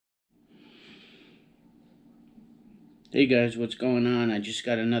Hey guys, what's going on? I just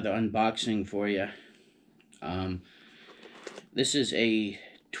got another unboxing for you. This is a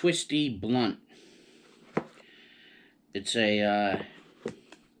Twisty blunt. It's a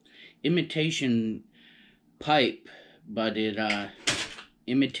imitation pipe, but it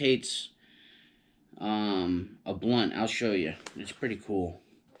imitates a blunt. I'll show you. It's pretty cool.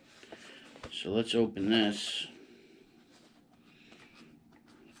 So let's open this.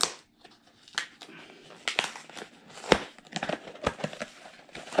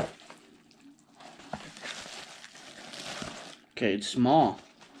 Okay, it's small.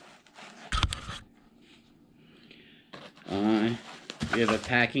 You have a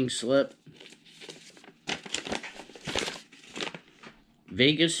packing slip.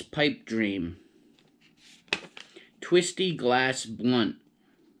 Vegas Pipe Dream. Twisty glass blunt.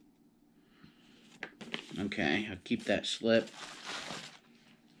 Okay, I'll keep that slip.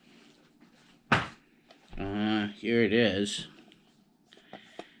 Here it is.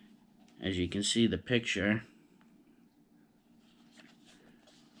 As you can see the picture.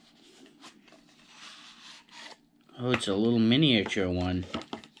 Oh, it's a little miniature one.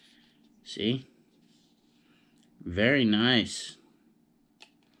 See? Very nice.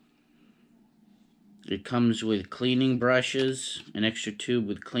 It comes with cleaning brushes, an extra tube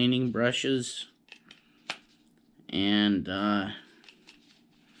with cleaning brushes, and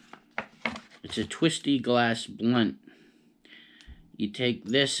it's a Twisty glass blunt. You take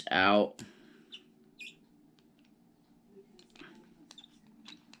this out.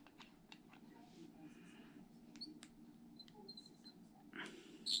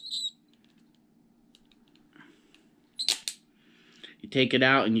 You take it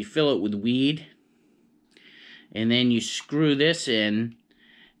out and you fill it with weed. And then you screw this in.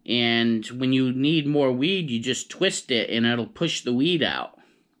 And when you need more weed, you just twist it and it'll push the weed out.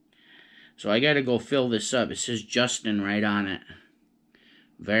 So I gotta go fill this up. It says Justin right on it.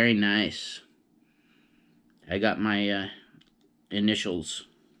 Very nice. I got my initials.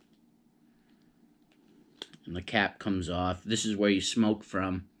 And the cap comes off. This is where you smoke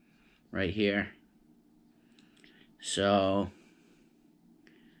from. Right here. So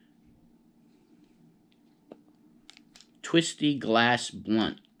Twisty glass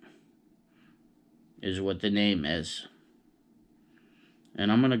blunt is what the name is.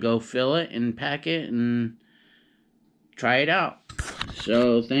 And I'm going to go fill it and pack it and try it out.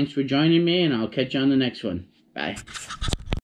 So thanks for joining me, and I'll catch you on the next one. Bye.